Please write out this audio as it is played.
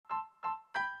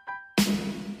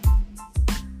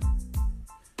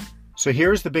So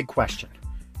here's the big question.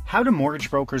 How do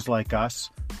mortgage brokers like us,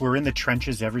 who are in the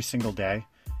trenches every single day,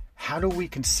 how do we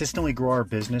consistently grow our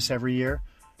business every year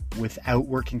without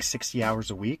working 60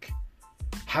 hours a week?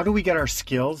 How do we get our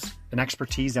skills and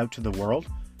expertise out to the world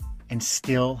and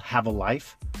still have a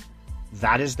life?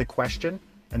 That is the question,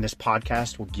 and this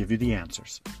podcast will give you the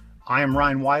answers. I am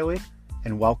Ryan Wiley,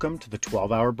 and welcome to the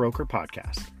 12-Hour Broker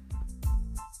Podcast.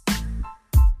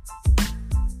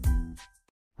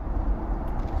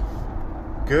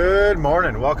 Good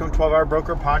morning. Welcome to 12-Hour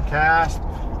Broker Podcast.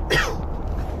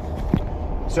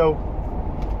 So,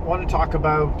 I want to talk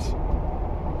about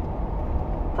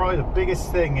probably the biggest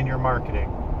thing in your marketing,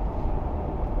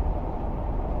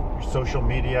 your social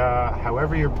media,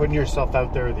 however you're putting yourself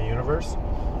out there in the universe,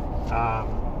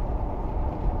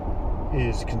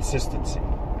 is consistency.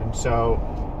 And so,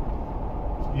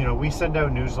 we send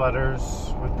out newsletters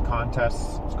with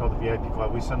contests. It's called the VIP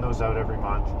Club. We send those out every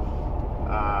month.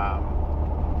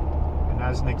 And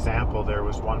as an example, there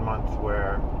was one month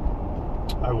where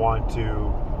I wanted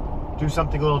to do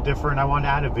something a little different. I wanted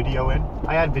to add a video in.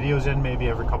 I add videos in maybe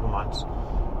every couple months.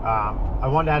 I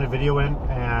wanted to add a video in,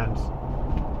 and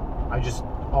I just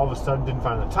all of a sudden didn't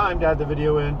find the time to add the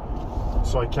video in.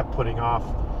 So I kept putting off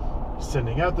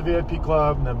sending out the VIP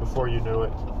Club, and then before you knew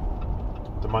it,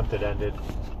 the month had ended,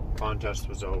 contest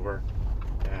was over,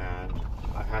 and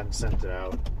I hadn't sent it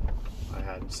out. I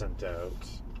hadn't sent out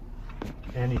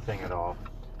anything at all.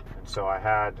 And so I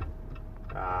had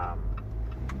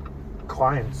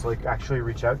clients actually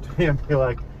reach out to me and be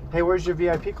like, hey, where's your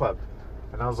VIP Club?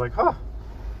 And I was like, I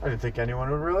didn't think anyone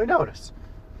would really notice.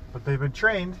 But they've been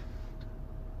trained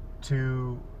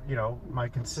to, my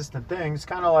consistent things,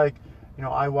 kind of like,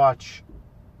 I watch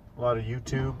a lot of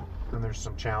YouTube, and there's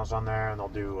some channels on there, and they'll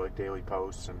do daily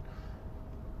posts, and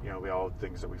we all have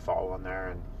things that we follow on there,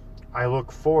 and I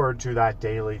look forward to that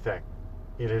daily thing.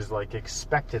 It is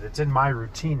expected. It's in my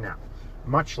routine now,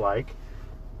 much like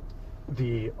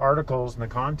the articles and the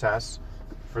contests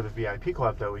for the VIP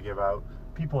Club that we give out.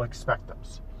 People expect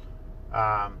those.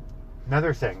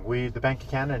 Another thing, the Bank of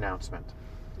Canada announcement,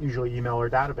 usually email our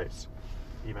database.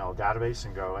 Email a database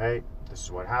and go, hey, this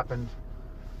is what happened.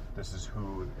 This is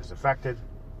who is affected.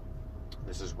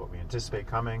 This is what we anticipate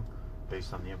coming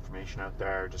based on the information out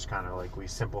there. Just kind of we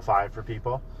simplify it for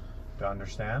people to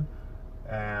understand.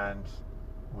 And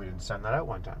we didn't send that out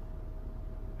one time.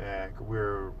 And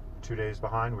we're 2 days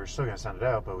behind. We're still going to send it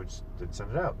out, but we just didn't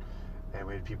send it out. And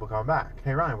we had people come back.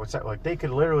 Hey, Ryan, what's that? They could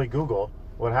literally Google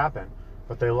what happened,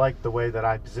 but they liked the way that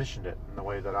I positioned it and the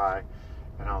way that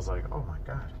and I was like, oh my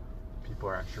God, people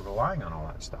are actually relying on all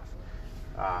that stuff.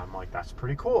 I'm like, that's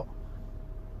pretty cool.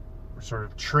 We're sort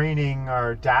of training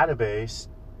our database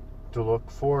to look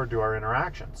forward to our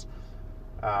interactions.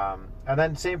 And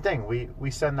then same thing,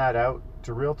 we send that out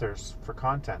to realtors for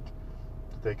content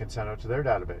that they can send out to their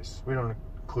database. We don't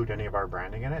include any of our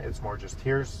branding in it. It's more just,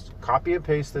 here's, copy and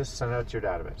paste this, send it out to your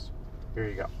database. Here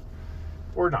you go.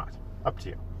 Or not. Up to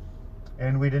you.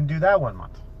 And we didn't do that one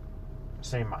month.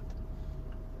 Same month.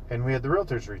 And we had the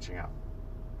realtors reaching out,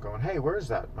 going, hey, where is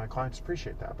that? My clients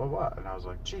appreciate that, blah, blah. And I was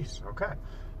like, geez, okay.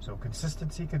 So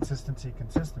consistency.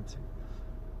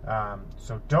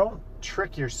 So don't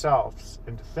trick yourselves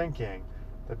into thinking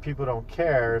that people don't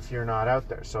care if you're not out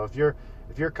there. So if you're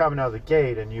coming out of the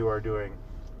gate and you are doing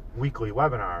weekly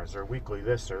webinars or weekly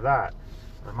this or that,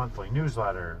 or monthly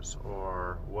newsletters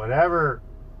or whatever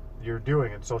you're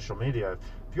doing in social media,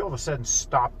 if you all of a sudden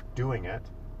stop doing it,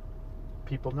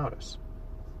 people notice.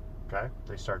 Okay?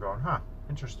 They start going,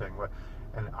 interesting.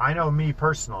 And I know me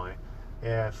personally,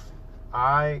 if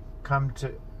I come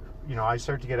to, I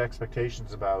start to get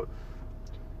expectations about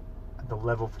the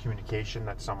level of communication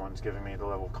that someone's giving me, the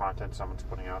level of content someone's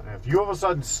putting out. And if you all of a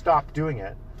sudden stop doing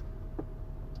it,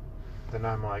 then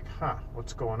I'm like,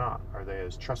 what's going on? Are they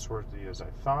as trustworthy as I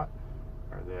thought?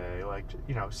 Are they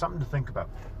something to think about?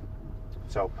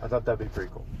 So I thought that'd be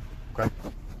pretty cool. Okay.